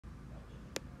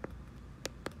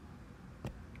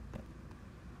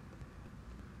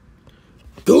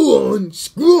son,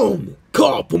 scream,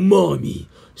 call for mommy,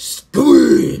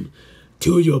 scream,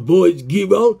 till your boys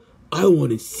give out. I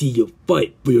wanna see you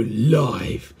fight for your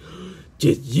life,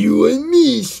 just you and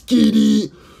me,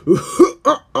 Skitty.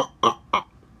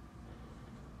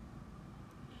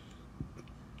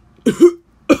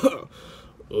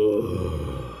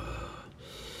 Oh,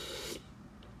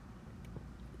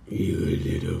 you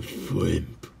little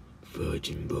shrimp,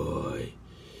 virgin boy.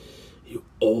 You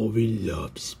always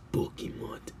love spooky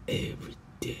month every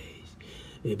day,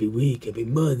 every week, every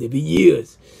month, every year.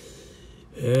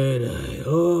 And I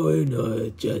always know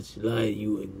just like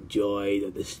you enjoy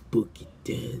the spooky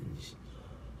things.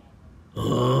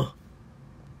 Huh?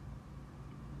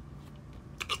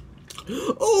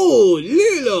 Oh,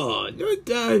 Lila, no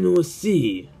time no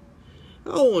see.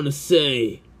 I wanna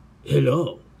say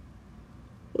hello.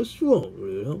 What's wrong,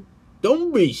 Lila?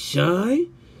 Don't be shy.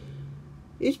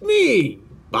 It's me,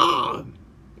 Bob.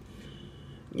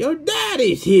 Your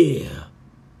daddy's here.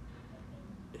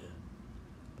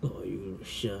 Oh, you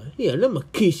shy. Here, let me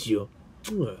kiss you.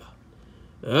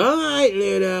 Alright,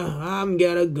 Lila, I'm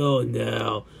gonna go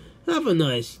now. Have a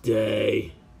nice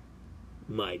day,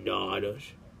 my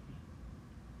daughters.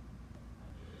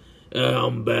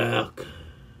 I'm back.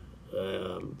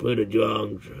 I'm pretty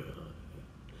drunk.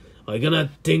 I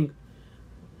cannot think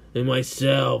in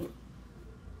myself.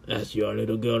 As your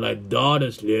little girl like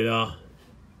daughters, Lila.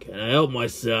 Can I help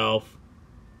myself?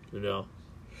 You know,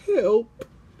 help.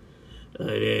 I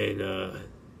mean,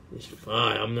 it's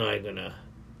fine. I'm not gonna.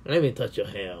 Let me touch your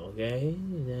hair, okay?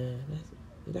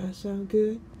 Does that sound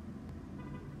good?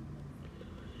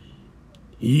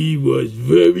 He was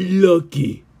very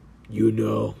lucky, you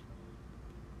know.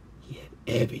 He had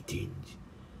everything.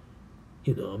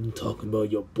 You know, I'm talking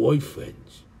about your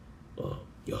boyfriends, or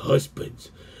your husbands,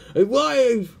 a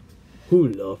wife who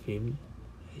love him.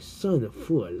 His son, a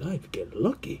full of life, get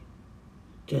lucky,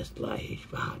 just like his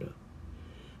father.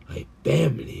 A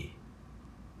family.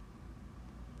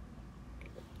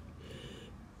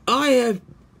 I have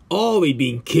always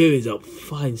been curious of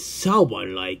finding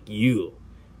someone like you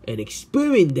and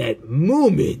experience that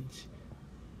moment.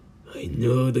 I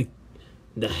know the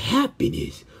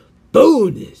happiness,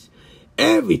 bonus,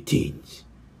 everything.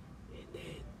 And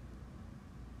then,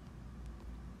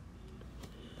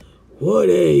 what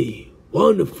a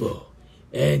wonderful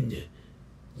and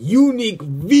unique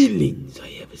feelings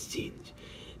I ever seen.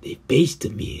 They faced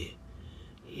me.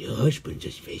 Your husband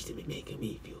just faced me, making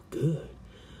me feel good.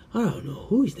 I don't know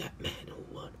who's that man who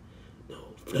want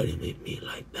flirting with me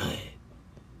like that.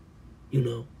 You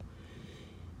know,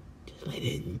 just like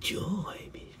to enjoy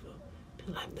me.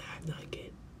 Feel like that, not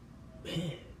get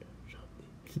mad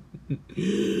or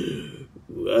something.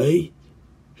 Right?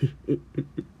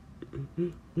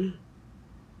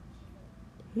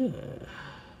 Yeah.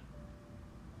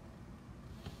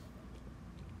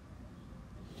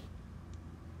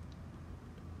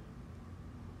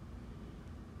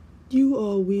 You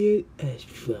are weird as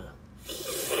fuck.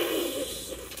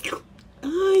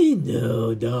 I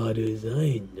know, daughters,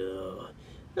 I know.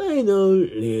 I know,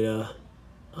 Lila.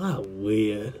 I'm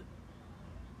weird.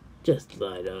 Just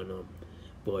like I know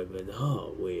boyfriends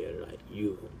are weird like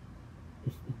you.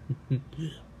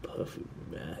 Perfect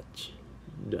match.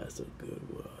 That's a good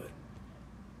one.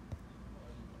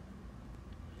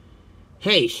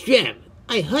 Hey, Stram,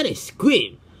 I heard a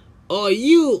scream. Are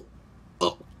you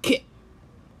okay?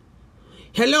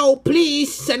 Hello,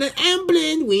 please send an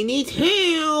ambulance. We need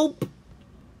help.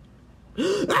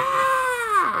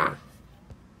 Ah!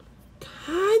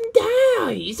 Calm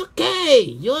down. It's okay.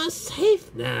 You're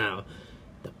safe now.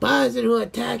 The person who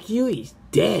attacked you is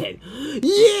dead.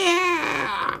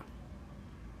 Yeah!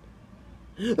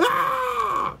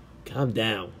 Ah! Calm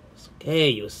down. It's okay.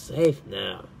 You're safe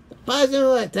now. The person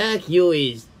who attacked you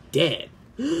is dead.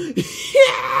 Yeah!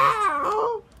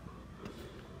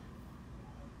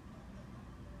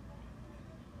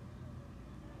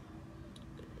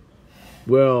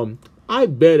 Well, I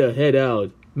better head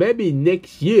out. Maybe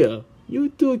next year, you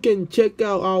two can check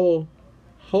out our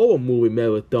horror movie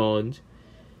marathons.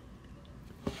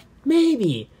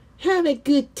 Maybe. Have a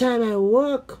good time at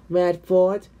work,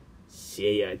 Radford.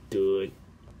 See ya, dude.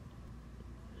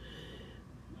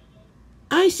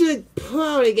 I should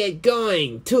probably get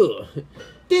going, too.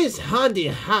 This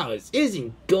haunted house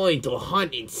isn't going to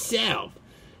haunt itself.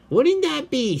 Wouldn't that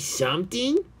be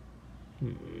something?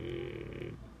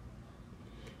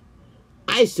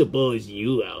 I suppose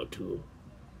you out too.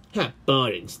 Have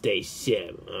fun and stay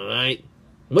safe, alright?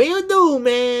 Will do,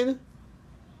 man.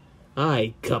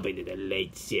 I covered the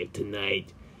late shift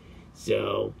tonight,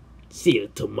 so see you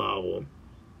tomorrow.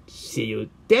 See you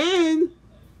then.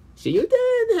 See you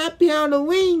then. Happy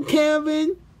Halloween,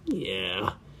 Kevin.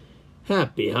 Yeah.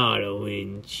 Happy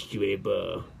Halloween,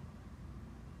 Streber.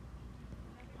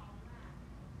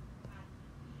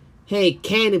 Hey,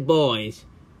 candy boys.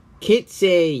 Kids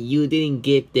say you didn't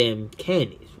give them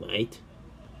candies, right?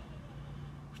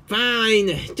 Fine,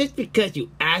 just because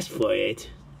you asked for it.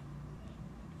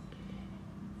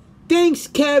 Thanks,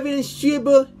 Kevin and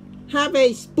Streber. Have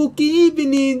a spooky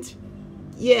evening.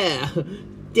 Yeah,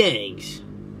 thanks.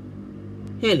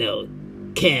 Hello,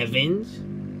 Kevins.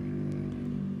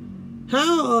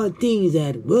 How are things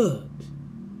at work?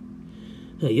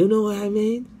 You know what I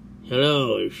mean?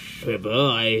 Hello, Streber.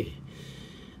 I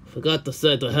forgot to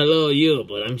say to hello you,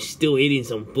 but I'm still eating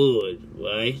some food,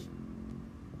 right?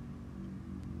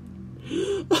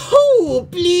 Oh,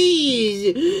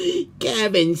 please!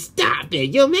 Kevin, stop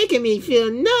it! You're making me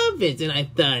feel nervous, and I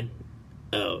thought...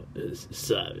 Oh,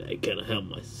 sorry, I can't help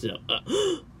myself.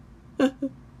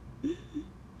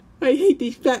 I hate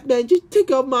these fat men. Just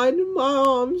take out my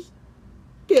arms.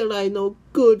 Feel like no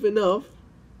good enough.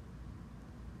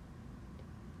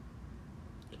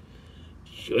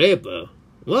 Streber,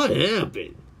 what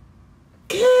happened?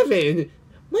 Kevin,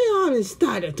 my arm is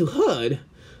starting to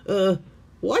hurt.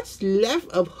 What's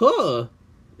left of her?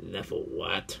 Left of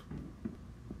what?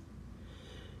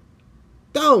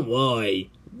 Don't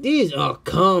worry. These are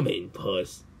common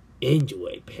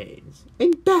post-injury pains.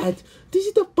 In fact, this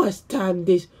is the first time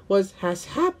this has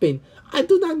happened. I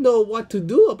do not know what to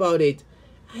do about it.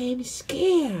 I am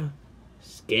scared.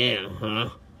 Scared, huh?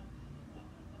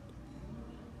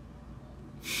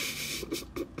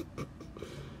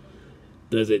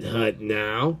 Does it hurt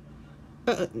now?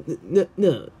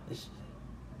 No.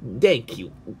 Thank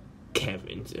you,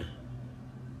 Kevin.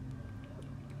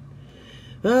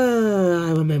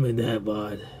 I remember that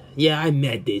one. Yeah, I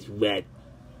met this red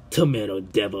tomato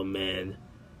devil man.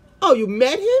 Oh, you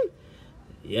met him?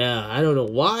 Yeah, I don't know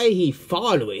why he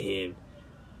following him.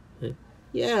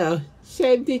 Yeah,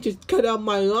 same thing, just cut out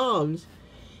my arms.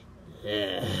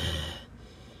 I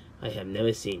have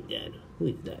never seen that. Who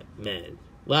is that man?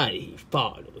 Why did he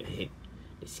follow him?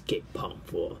 Escape pump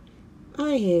for?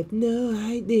 I have no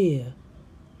idea.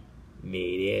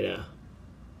 Me neither.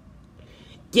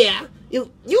 Yeah,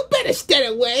 you better stay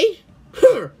away.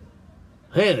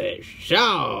 Hey, so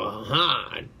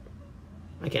hard.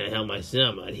 I can't help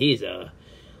myself, but he's a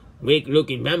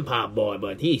weak-looking vampire boy,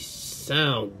 but he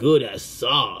sounds good as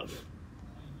soft.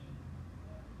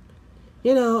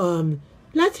 You know,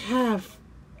 let's have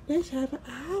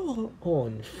our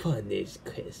own fun this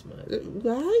Christmas,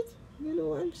 right? You know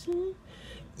what I'm saying?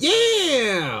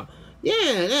 Yeah,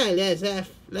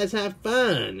 let's have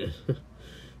fun.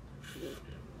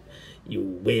 You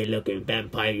weird-looking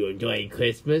vampire, you enjoying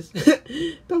Christmas?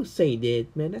 Don't say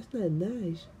that, man. That's not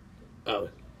nice. Oh,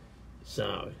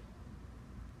 sorry.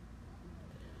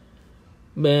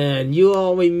 Man, you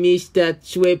always miss that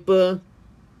Streber?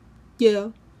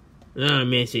 Yeah. I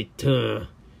miss it too.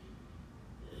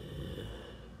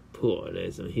 Poor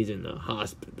Leslie, he's in the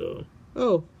hospital.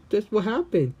 Oh, that's what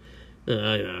happened.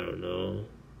 I don't know.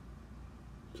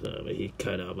 Sorry, he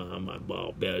cut off my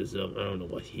Bob Velseb. I don't know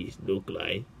what he look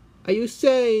like. Are you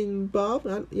saying Bob?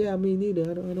 Yeah, me neither.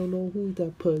 I don't know who's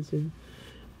that person.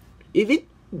 If it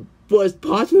was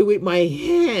possible with my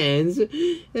hands, and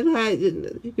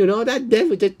that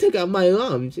devil just took out my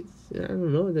arms. I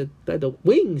don't know, the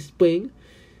wing spring.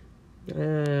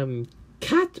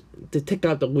 Cat to take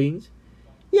out the wings.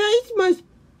 Yeah, it's much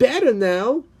better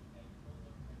now.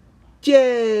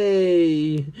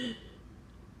 Jay.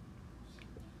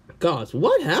 Gosh,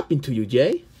 what happened to you,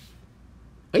 Jay?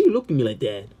 Are you looking at me like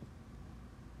that?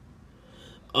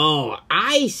 Oh,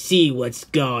 I see what's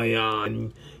going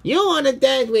on. You want to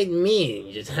dance with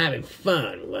me, just having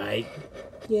fun, right?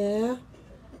 Yeah.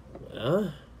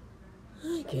 Well,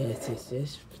 I guess it's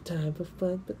just time for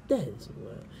fun, but dancing,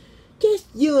 well, just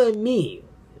you and me,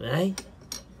 right?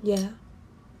 Yeah.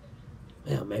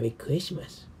 Well, Merry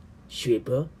Christmas,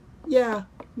 Streber. Yeah,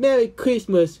 Merry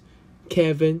Christmas,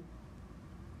 Kevin.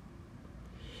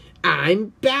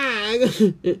 I'm back.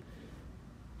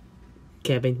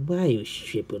 Kevin, why are you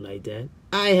Streber like that?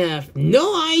 I have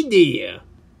no idea.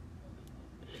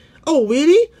 Oh,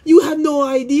 really? You have no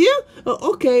idea?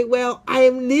 Okay, well, I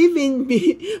am leaving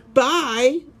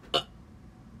by.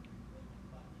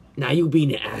 Now you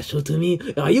being an asshole to me?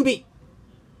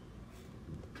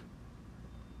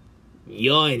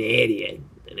 You're an idiot,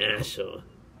 an asshole.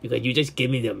 Because you just give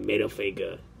me the middle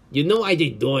finger. You know I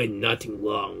just doing nothing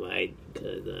wrong, right?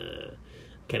 Because I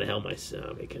can't help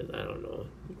myself, because I don't know.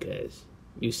 Because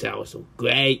you sound so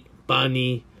great,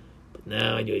 funny, but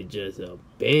now you're just a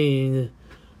pain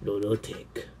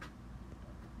lunatic.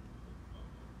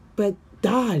 But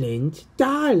darlings,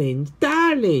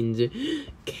 Kevin's.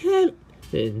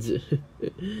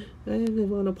 I don't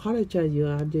want to apologize you.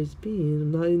 I'm just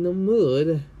being not in the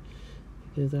mood.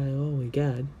 Because oh my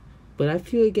God. But I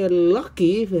feel I get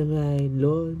lucky if my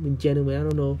Lord and gentlemen, I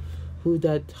don't know who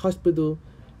that hospital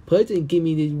person give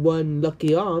me these one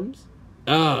lucky arms.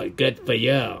 Oh, good for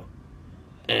you.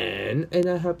 And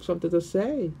I have something to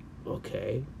say.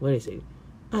 Okay, what is it?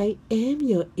 I am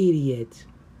your idiot.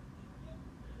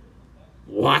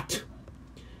 What?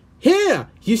 Here,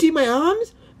 you see my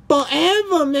arms?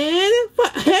 Forever, man.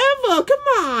 Forever. Come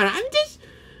on. I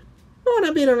want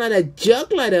to be like a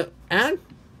jerk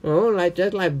like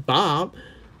just like Bob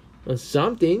or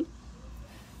something.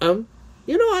 You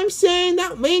know what I'm saying?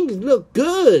 That wings look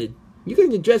good. You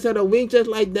can dress out a wing just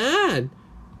like that.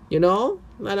 You know?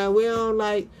 Like a wheel,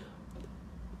 like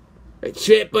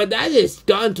shit, but that is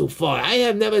gone too far. I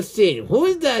have never seen. Who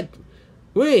is that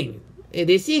wing? Did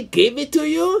he give it to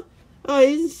you? Oh,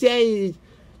 he's saying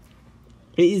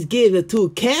he's gave it to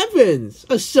Kevin's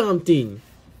or something.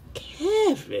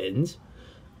 Kevin's?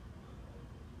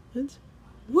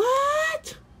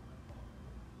 What?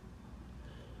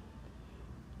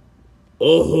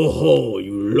 Oh ho ho,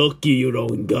 you lucky you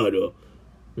don't got a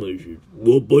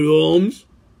robot arms?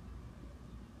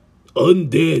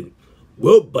 Undead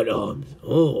robot arms.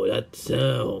 Oh, that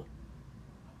sound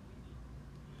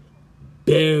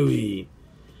very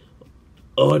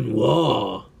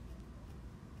unraw.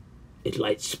 It's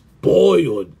like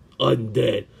spoiled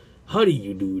undead. How do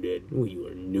you do that? Oh, you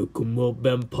a nuclear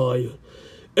vampire.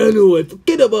 Anyway,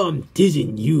 forget about I'm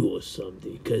teasing you or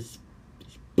something, because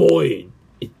it's boring.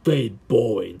 It's very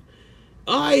boring.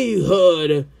 I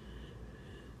heard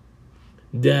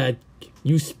that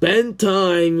you spend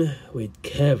time with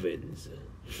Kevin's.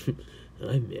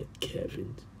 I met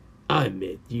Kevin's. I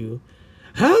met you.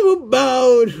 How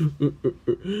about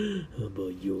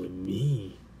you and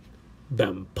me,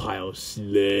 vampire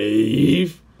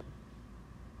slave?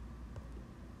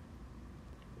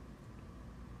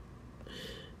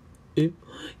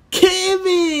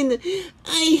 Kevin,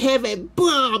 I have a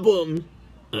problem.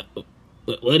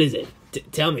 What is it?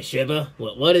 Tell me, Streber.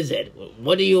 What is it?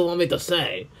 What do you want me to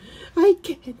say? I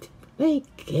can't play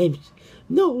games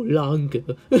no longer.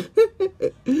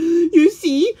 You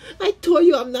see, I told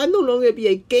you I'm no longer be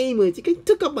a gamer. You can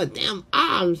took up my damn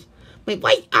arms, my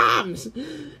white arms.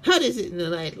 How does it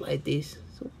like this?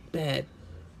 So bad.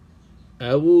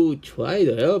 I will try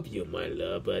to help you, my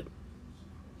love, but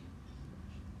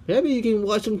maybe you can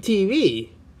watch some TV.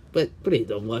 But please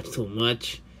don't watch too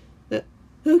much.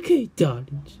 Okay,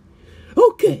 darlings.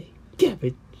 Okay,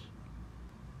 Kevin.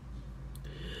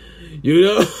 You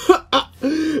know,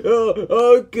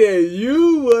 okay,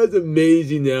 you was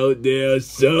amazing out there,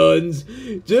 sons.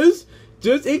 Just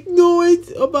ignore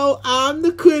it about I'm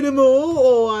the criminal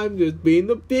or I'm just being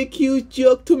a big huge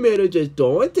jerk tomato. Just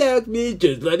don't attack me.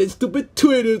 Just like the stupid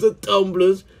Twitters or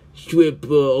Tumblrs.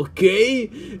 Streber, okay?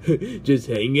 Just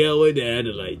hang out with that,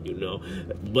 like, you know.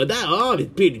 But that arm is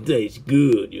pretty tastes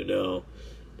good, you know.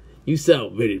 You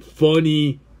sound very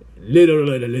funny,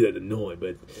 little annoying,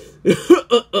 but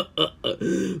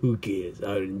who cares?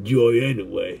 I enjoy it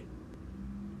anyway.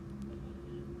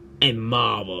 And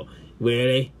Marvel,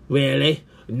 really?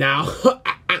 Now,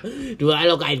 do I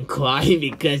look like I'm crying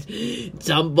because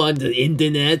someone on the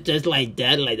internet just like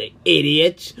that, like an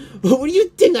idiot? What do you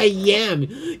think I am?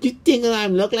 You think I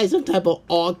look like some type of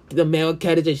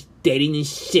American just dating and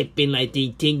shipping? Like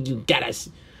they think you got a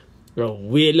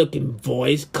weird looking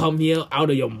voice come here out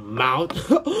of your mouth?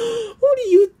 Who do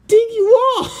you think you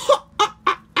are?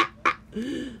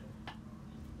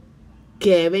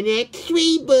 Kevin And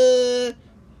Streber.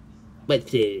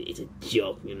 But it's a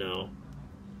joke, you know.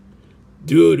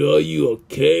 Dude, are you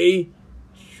okay?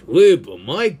 Streber,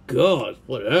 my God,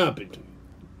 what happened to you?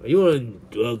 Are you on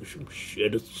drugs, some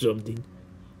shit or something?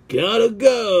 Gotta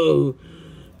go.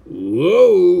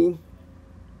 Whoa.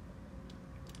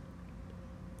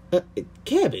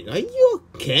 Kevin, are you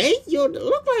okay? You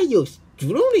look like you're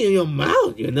drooling in your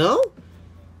mouth, you know?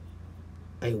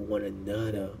 I want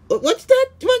another. What's that?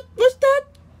 What's that,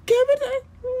 Kevin?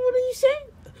 What are you saying?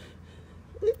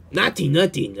 Nothing.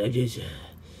 I just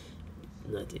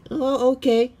nothing. Oh,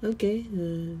 okay.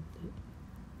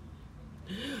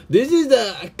 This is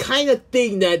the kind of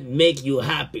thing that make you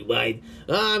happy, right?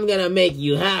 I'm gonna make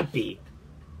you happy.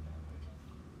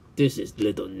 This is a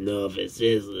little nervous,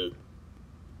 isn't it?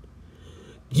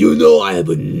 You know I have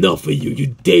enough of you.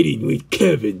 You're dating with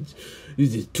Kevin.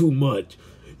 This is too much.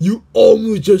 You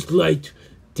almost just like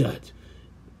that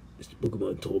this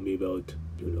Pokemon told me about,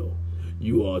 you know.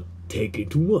 You are taking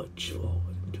too much. Oh,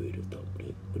 Twitter,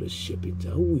 what the ship. It's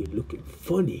always looking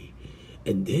funny.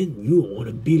 And then you want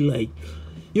to be like,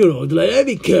 you know, like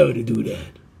every character do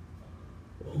that.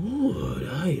 Oh,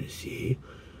 I see.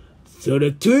 So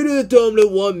the Twitter told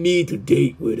them want me to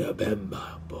date with a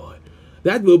vampire boy.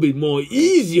 That will be more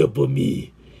easier for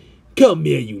me. Come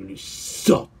here, you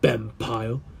soft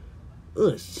vampire.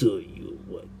 I'll show you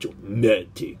what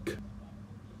dramatic.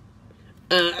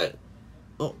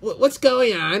 What's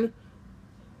going on?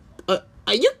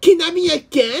 Are you kidnapping me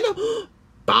again?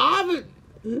 Bob?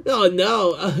 Oh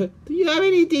no. Do you have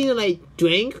anything to like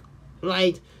drink?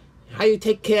 Like how you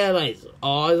take care like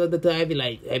all of the time?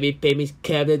 Like every famous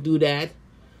character do that?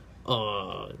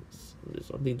 Or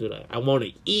something to like I want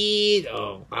to eat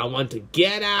or I want to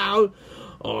get out?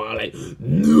 Or like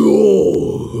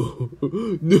no,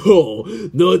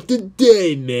 not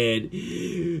today, man.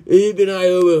 Even I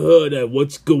overheard that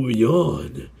what's going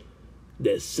on.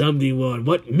 There's something wrong.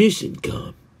 What mission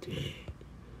come?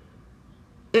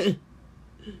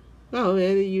 Oh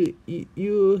man,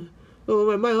 you.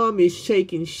 Oh my arm is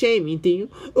shaking, shaming thing.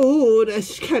 Oh,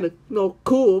 that's kind of not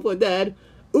cool for that.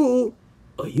 Oh,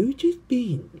 are you just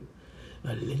being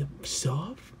a little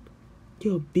soft?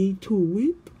 You're being too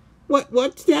weak.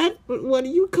 What's that? What do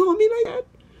you call me like that?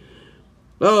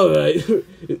 Alright,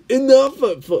 enough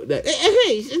for that.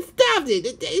 Hey, stop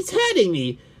it. It's hurting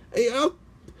me.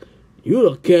 You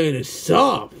look kind of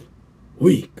soft,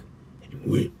 weak, and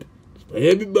wimp.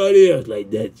 Everybody else like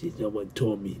that since someone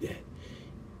told me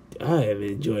that. I have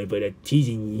enjoyed but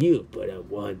teasing you for that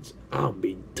once. I'm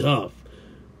being tough,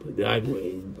 but I will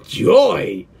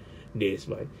enjoy this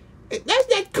one. That's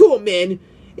not cool, man.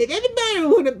 If anybody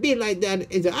want to be like that,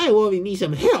 is I want need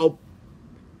some help.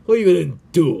 What are you gonna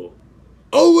do?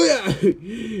 Oh yeah,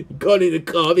 calling the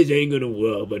cops ain't gonna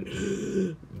work. But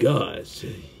gosh,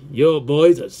 your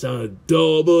boys are sound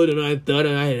adorable than I thought.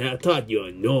 I thought you were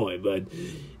annoying, but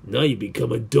now you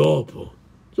become adorable.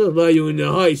 Just like you in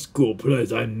the high school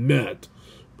place I met.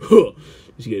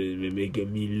 It's gonna be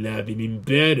making me laugh even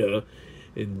better.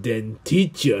 And then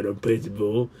teacher, the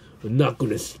principal, are not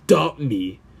gonna stop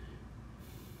me.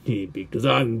 Because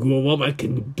I'm grown up, I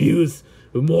can abuse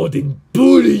more than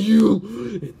bully you.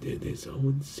 And then there's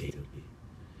someone say to me,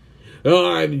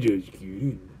 oh, I'm just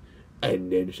kidding.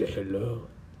 And then say hello.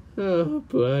 Oh,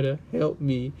 brother, help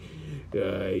me.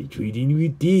 I treating you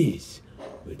with this.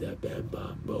 With that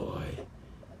vampire boy.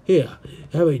 Here,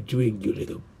 have a drink, you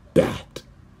little bat.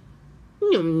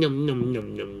 Nom nom nom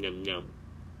nom nom nom nom.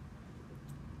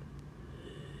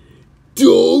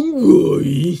 Don't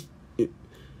worry.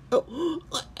 Oh,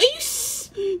 are you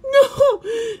no?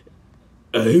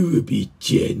 I will be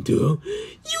gentle.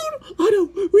 You are a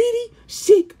really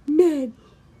sick man.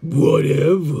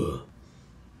 Whatever,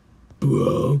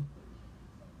 bro.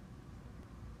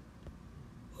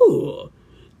 Oh,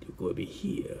 you're going to be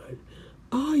here.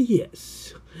 Ah,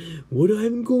 yes. What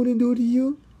I'm going to do to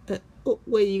you?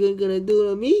 What are you going to do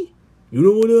to me? You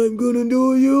know what I'm going to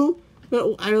do to you?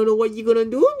 I don't know what you're going to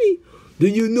do to me. Do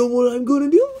you know what I'm going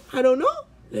to do? I don't know.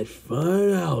 Let's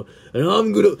find out. And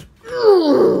I'm gonna...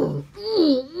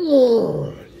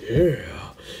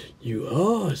 Yeah. You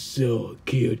are so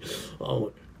cute.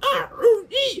 Oh,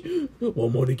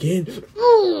 one more again.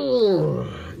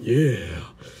 Yeah.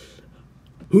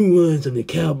 Who wants some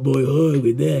cowboy hug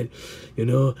with that? You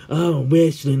know, I'm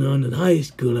wrestling on in high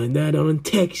school and that on in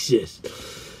Texas.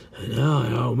 And now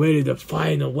I'm ready to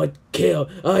find out what kill.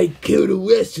 I killed a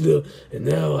wrestler. And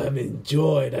now I'm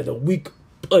enjoyed as a weak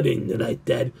pudding like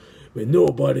that. With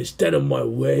nobody stand in my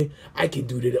way. I can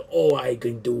do that. Oh, I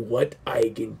can do what? I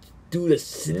can do the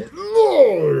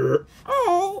slur.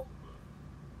 Oh.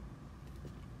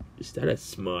 Is that a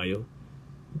smile?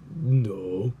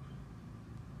 No.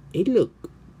 It look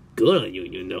good on you,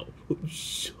 you know.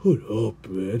 Shut up,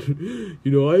 man.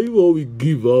 You know, I always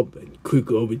give up and quit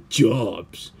over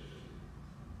jobs.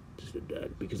 Just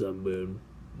that because I'm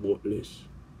worthless.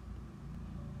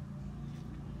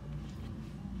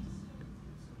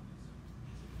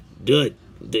 Dude,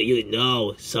 do you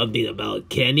know something about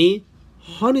Kenny?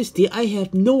 Honestly, I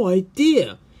have no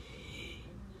idea.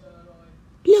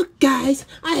 Look, guys,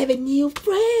 I have a new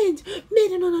friend.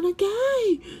 Met another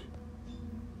guy.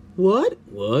 What?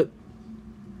 What?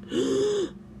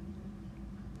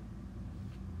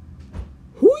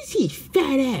 Who is he,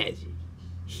 fat ass?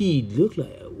 He look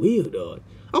like a weirdo.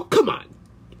 Oh, come on.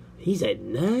 He's a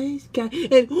nice guy.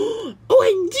 And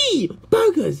OMG,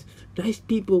 burgers. Nice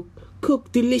people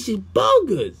cook delicious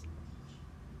burgers.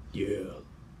 Yeah,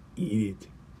 eat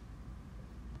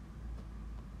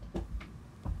it.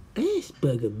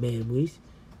 Asperger memories.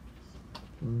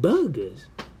 Burgers.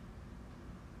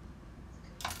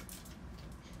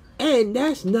 And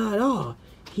that's not all.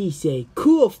 he say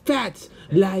cool facts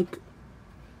like...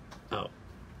 Oh.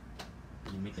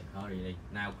 You make the call đi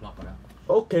 9 o'clock rồi đó.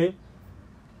 Okay.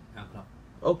 9 o'clock.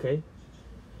 Okay.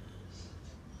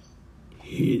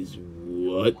 Here's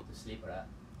what? To sleep rồi đó.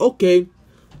 Okay.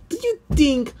 Do you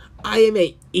think I am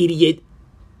an idiot,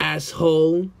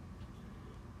 asshole?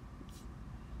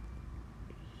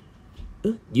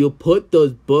 You put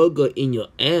those burgers in your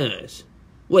ass.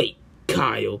 Wait,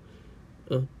 Kyle.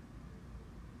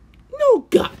 No,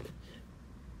 God.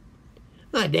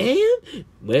 Ah, damn.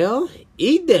 Well,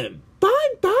 eat them.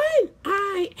 Fine, fine.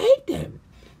 I ate them.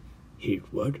 Eat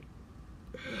what?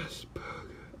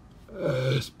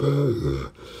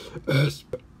 Asperger.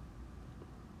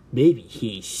 Maybe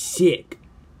he's sick.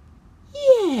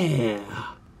 Yeah.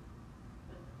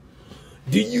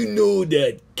 Do you know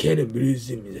that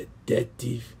cannibalism is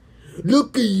addictive?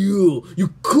 Look at you.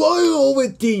 You cry over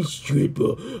things,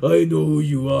 stripper. I know who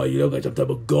you are. You look like some type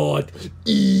of god.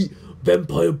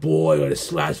 Vampire boy or the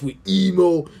slash with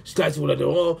emo. Slash with like,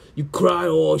 oh, you cry,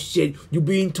 oh shit. You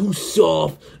being too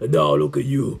soft. And now look at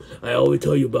you. I always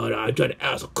tell you about it. I try to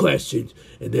ask questions.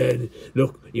 And then,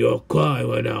 look, you're crying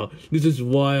right now. This is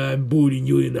why I'm bullying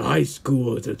you in high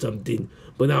school or something.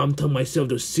 But now I'm telling myself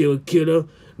the serial killer.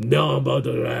 Now I'm about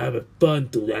to have fun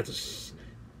to that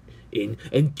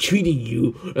and treating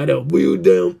you like a real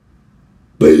damn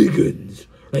pagans,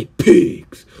 like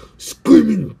pigs,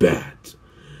 screaming bats.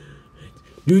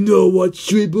 You know what,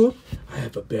 Streber? I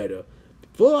have a better.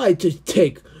 Before I just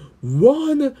take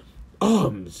one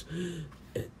arms,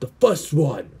 the first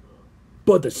one,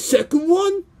 but the second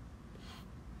one,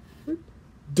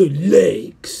 the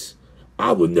legs.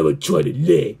 I will never try the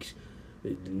legs.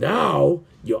 Now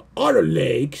your other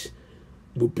legs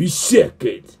will be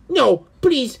second. No,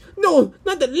 please, no,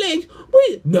 not the legs.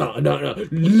 Wait, no,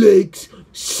 legs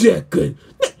second.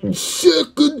 Not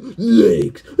second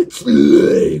legs. It's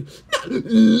legs, not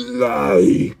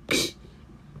legs.